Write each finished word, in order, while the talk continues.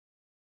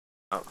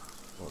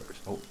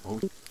Oh, oh.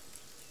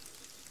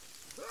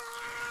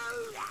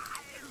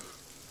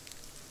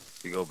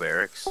 You go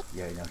barracks.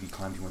 Yeah, no, he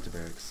climbed, he went to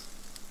barracks.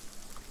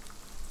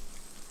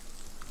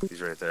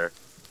 He's right there.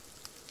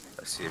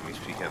 I see him, he's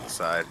peeking at the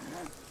side.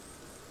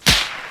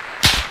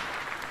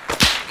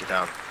 Get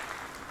down.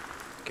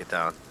 Get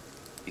down.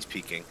 He's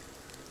peeking.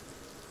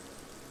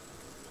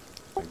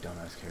 My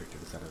dumbass character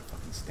decided to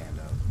fucking stand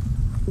up.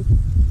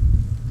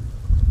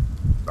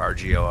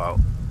 RGO out.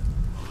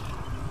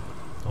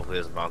 Hopefully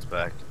he doesn't bounce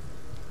back.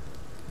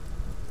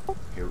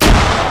 Here we go.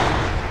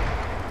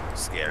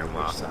 Scare him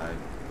off. Side?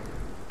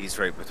 He's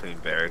right between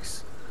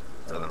barracks.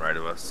 It's on the right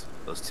of us.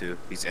 Those two.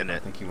 He's in it. I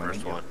think he went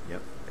first in, one.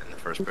 Yep. In the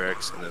first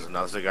barracks. And there's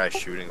another guy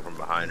shooting from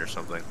behind or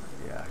something.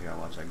 Yeah, here, I'll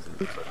watch exit.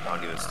 So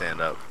don't even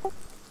stand up.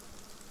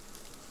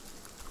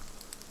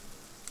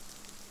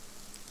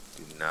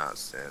 Do not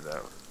stand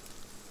up.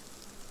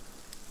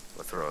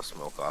 We'll throw a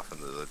smoke off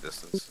into the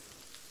distance.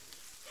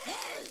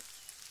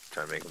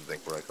 Try to make him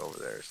think we're like over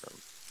there or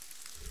something.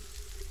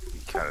 He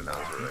kind of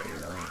knows we're right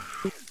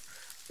here.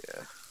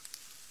 Yeah.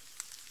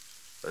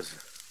 Let's...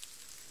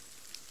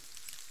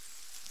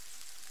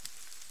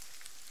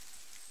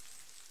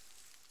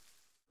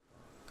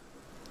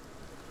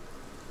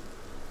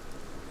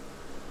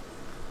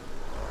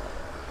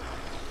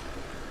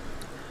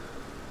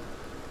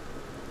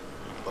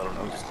 Let him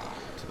know.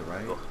 To the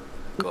right?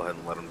 Go ahead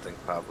and let him think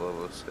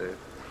Pavlovo's safe.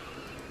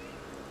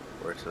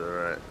 Or to the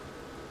right.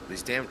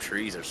 These damn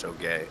trees are so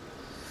gay.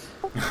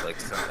 Like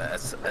at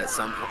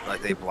some point,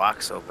 like they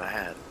block so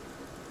bad.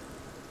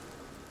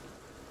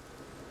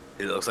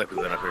 It looks like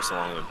we've been up here so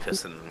long we've been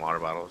pissing in water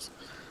bottles.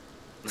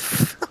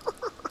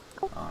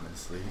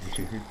 Honestly,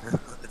 dude.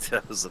 It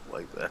does look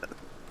like that.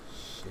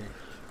 Shit.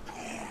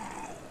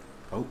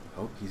 Oh,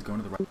 he's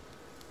going to the right.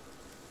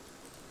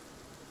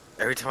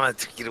 Every time I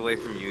take it away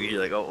from you,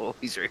 you're like, oh,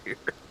 he's right here.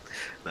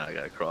 Now I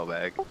gotta crawl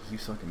back.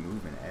 He's fucking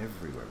moving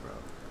everywhere, bro.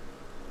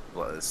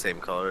 What, the same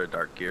color,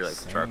 dark gear, like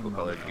the charcoal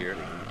colored gear?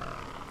 Dude.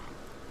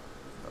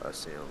 Oh, I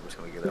see him. I'm just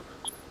gonna get up.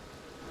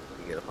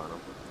 Get up on him.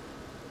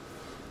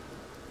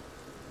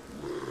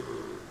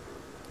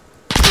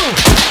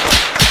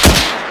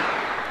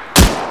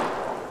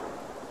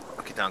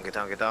 Get down, get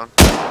down, get down.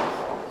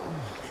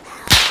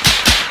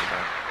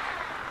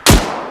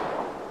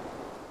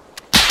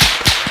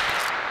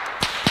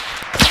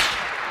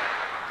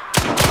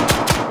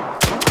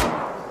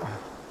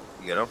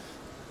 You get him?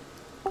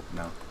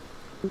 No.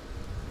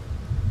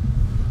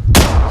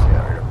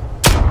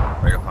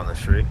 Yeah, right up on the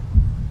tree.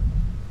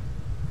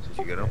 Did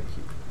you get him?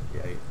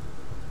 Yeah,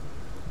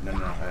 no,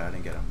 I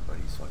didn't get him, but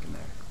he's fucking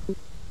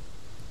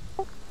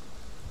there.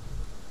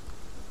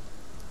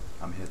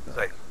 I'm hit though.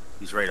 Like,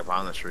 he's right up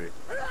on the tree.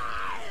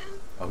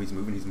 Oh, he's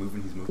moving.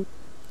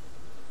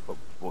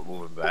 What,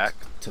 moving back?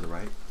 To the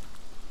right.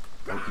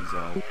 Oh, he's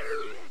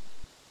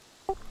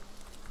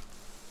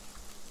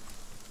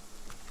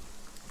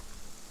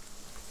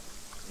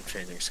I'm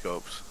changing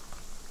scopes.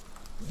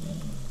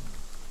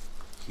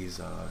 He's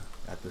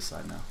at this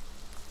side now.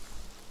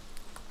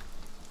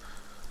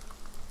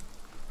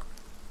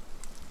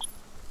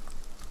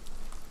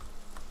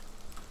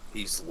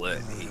 He's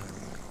lit.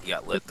 He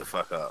got lit the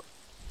fuck up.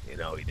 You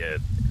know he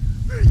did.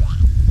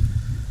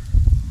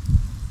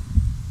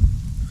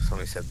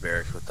 Somebody said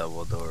barracks with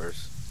double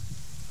doors.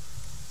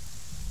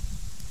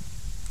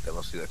 That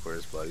must be like where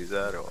his buddy's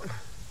at, or what?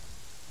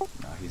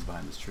 Nah, he's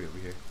behind this tree over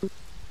here.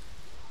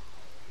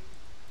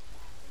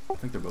 I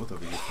think they're both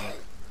over here. Fuck.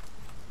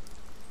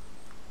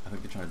 I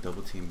think they're trying to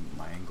double team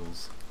my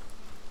angles.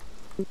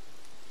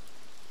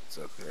 It's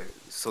okay.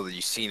 So that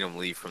you seen him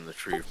leave from the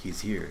tree.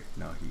 He's here.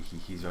 No,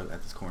 he's right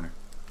at this corner.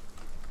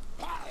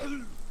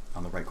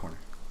 On the right corner.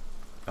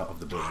 Of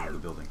the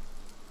building.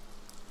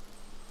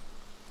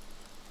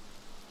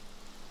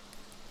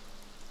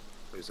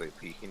 He's like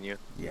peeking you.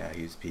 Yeah,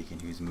 he was peeking.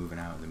 He was moving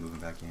out and then moving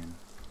back in.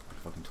 Like a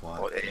fucking twat.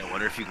 Oh, hey, I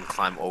wonder if you can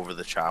climb over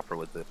the chopper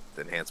with the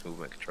enhanced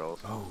movement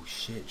controls. Oh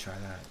shit! Try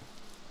that.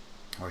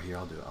 Or here,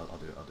 I'll do it. I'll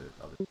do it.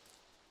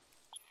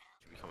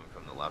 Should be coming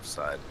from the left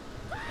side.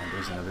 And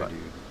there's another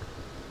dude.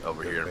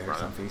 Over here in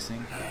front. I'm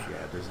facing.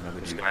 Yeah, there's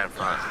another dude. Guy in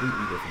front.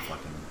 Completely different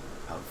fucking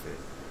outfit.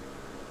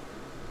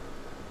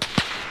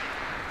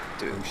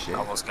 Dude, oh, shit. I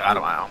almost got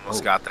him. I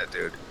almost got that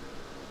dude.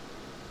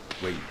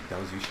 Wait, that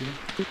was you shooting?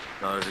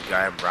 No, there's a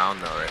guy in brown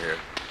though right here.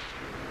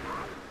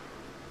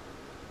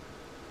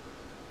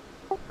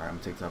 Alright, I'm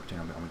gonna take the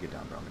opportunity. I'm gonna get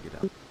down, bro. I'm gonna get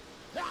down.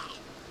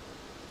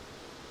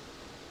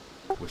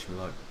 Wish me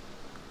luck.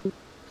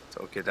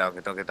 So get down.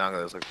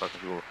 There's like fucking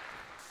people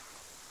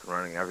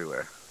running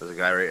everywhere. There's a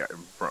guy right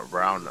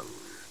brown on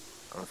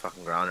the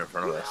fucking ground in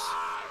front of us.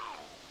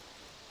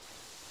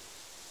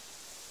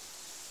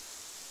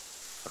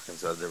 Fucking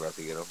said they're about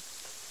to get him.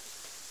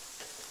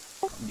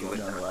 I'm going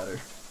down the ladder.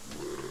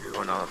 You're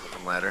going down the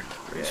fucking ladder?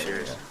 Are you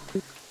serious?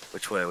 Yeah.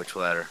 Which way? Which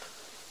ladder?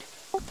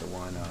 The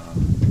one,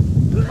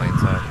 plane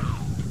side.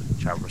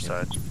 Chopper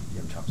side.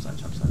 Yep, chopper side.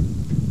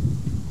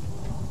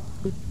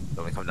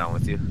 Let me come down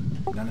with you?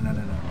 No.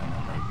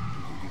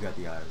 You got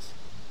the eyes.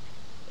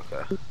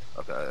 Okay,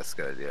 that's a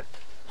good idea.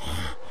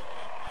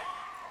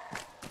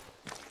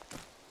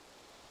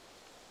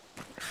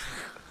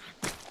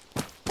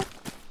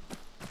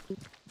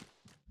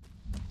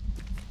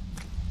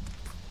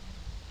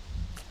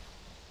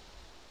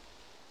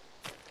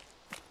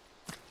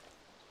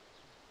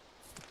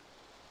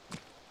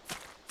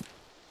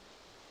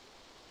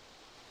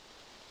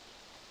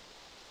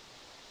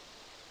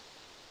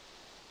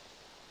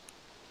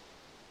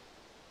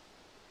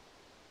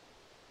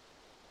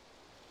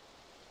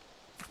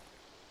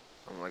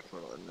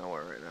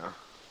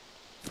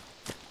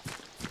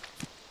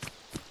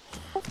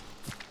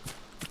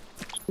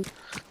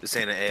 This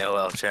ain't an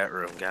AOL chat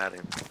room. Got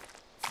him.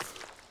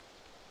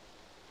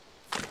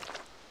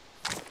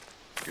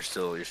 You're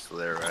still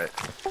there, right?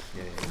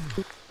 Yeah.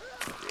 Yeah,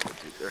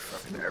 dude, they're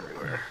fucking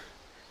everywhere.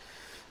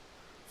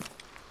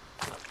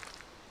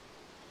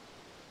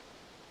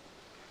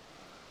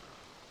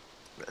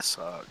 That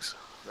sucks.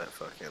 That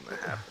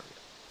happened.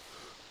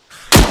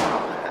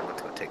 I went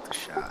to go take the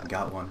shot.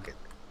 Got one.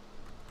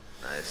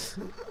 Nice.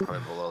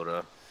 I'm below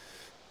though.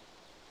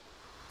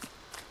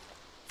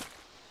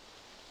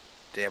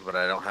 Damn, but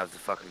I don't have the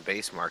fucking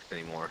base marked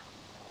anymore.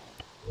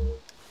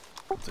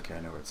 It's okay, I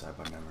know where it's at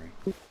by memory.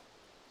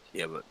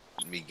 Yeah, but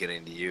me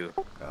getting to you.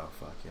 Oh,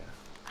 fuck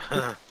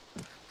yeah.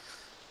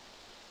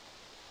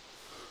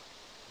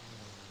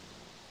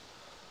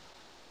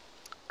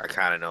 I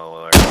kind of know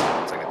where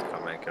once I get to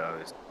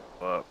Kamenko is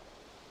up.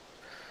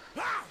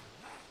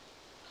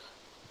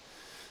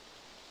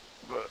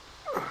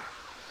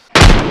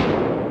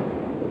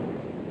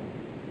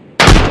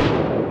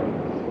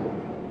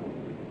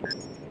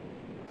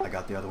 I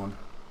got the other one.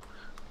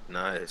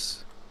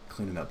 Nice.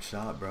 Cleaning up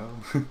shop, bro.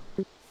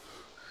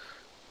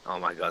 Oh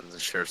my god, and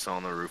sure, so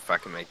on the roof, I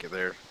can make it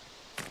there.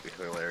 It'd be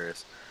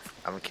hilarious.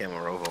 I'm in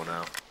Camarovo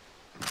now.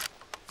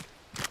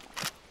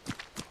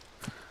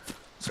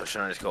 So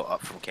should I just go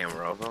up from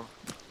Camarovo?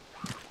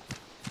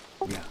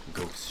 Yeah,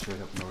 go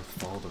straight up north,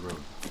 follow the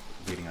road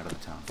leading out of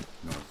the town.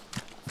 North.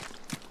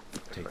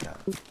 Take that.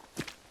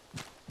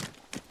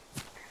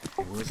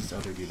 Hey, where's this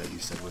other dude that you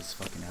said was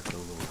fucking at the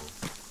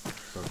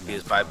little... He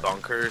was by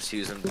bunkers. He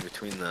was in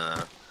between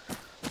the...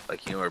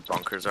 Like, you know where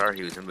bunkers are?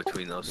 He was in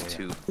between those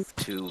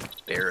two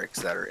barracks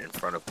that are in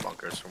front of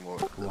bunkers from where...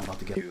 Ooh, I'm about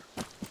to get... You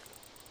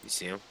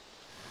see him?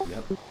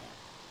 Yep.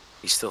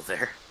 He's still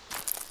there?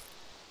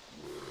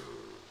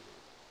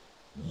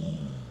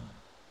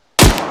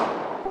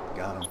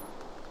 Got him.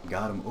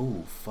 Got him.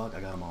 Ooh, fuck,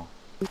 I got them all.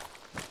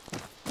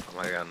 Oh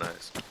my god,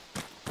 nice.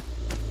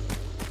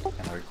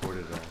 And I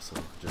recorded it also,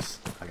 just,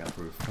 I got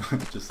proof.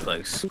 Just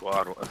like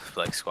squad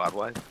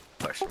wide?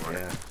 Question mark.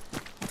 Yeah.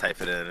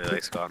 Type it in,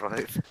 like squad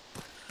wide.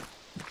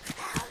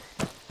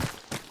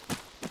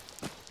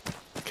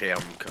 Okay,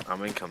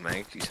 I'm in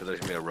Kamank. You said there's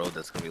gonna be a road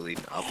that's gonna be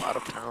leading up out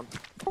of town?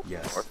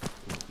 Yes.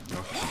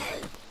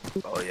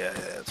 North. Oh yeah,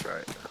 that's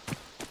right.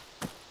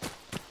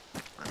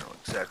 I know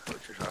exactly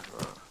what you're talking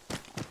about.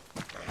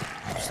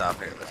 I'm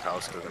stopping at this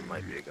house because there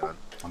might be a gun.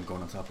 I'm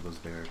going on top of those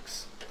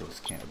barracks, those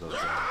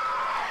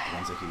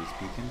ones that he was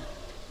peeking.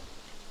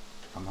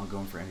 I'm not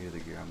going for any of the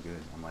gear, I'm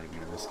good. I'm not even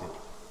gonna risk it.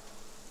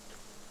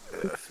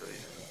 Yeah, I feel you.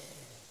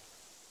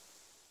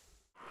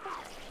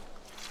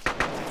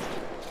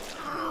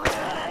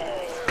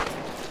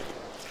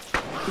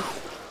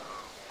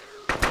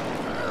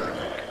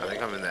 I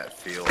think I'm in that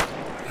field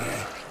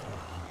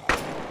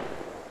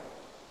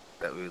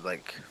that we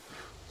like.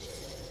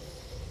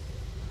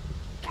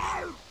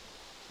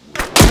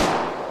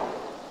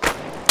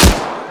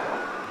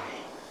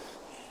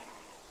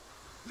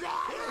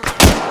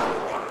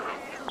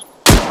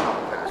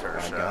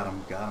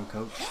 Got him,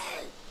 coach.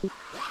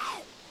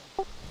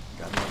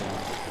 Got another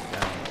one.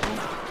 Down.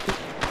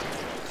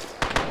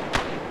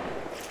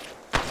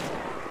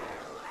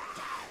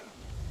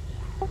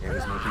 Yeah,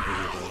 there's more people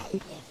here,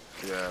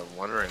 though. Yeah, I'm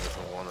wondering if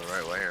I'm going the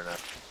right way or not.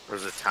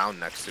 There's a town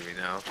next to me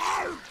now.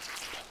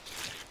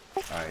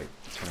 Alright,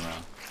 turn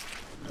around.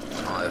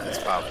 Oh, if it's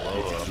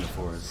Pavlovo. It's in the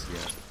forest,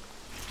 yeah.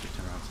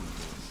 Turn around, it's in the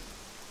forest.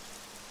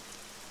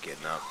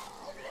 Getting up.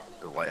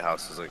 The White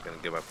House is like gonna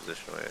give my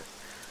position away.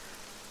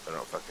 I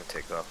don't fucking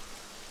take off.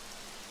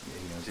 Yeah,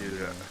 he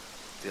knows.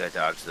 Dude, I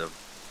dodged them.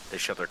 They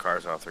shut their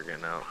cars off, they're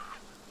getting out.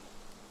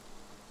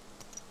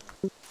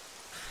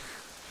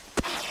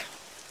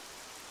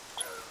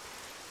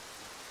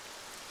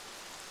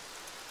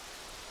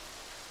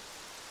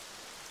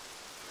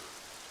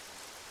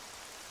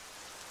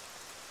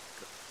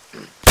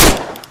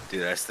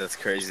 Dude, that's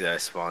crazy that I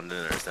spawned in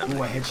or something.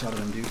 Oh, I headshotted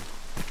him, dude.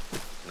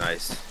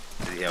 Nice.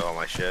 Did he have all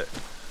my shit?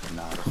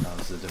 Nah,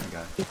 this is a different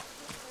guy.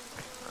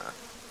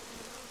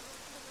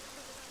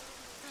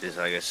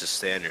 I guess just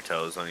stay on your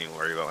toes. Don't even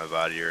worry about my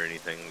body or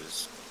anything.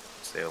 Just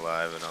stay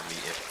alive and I'll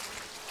meet you.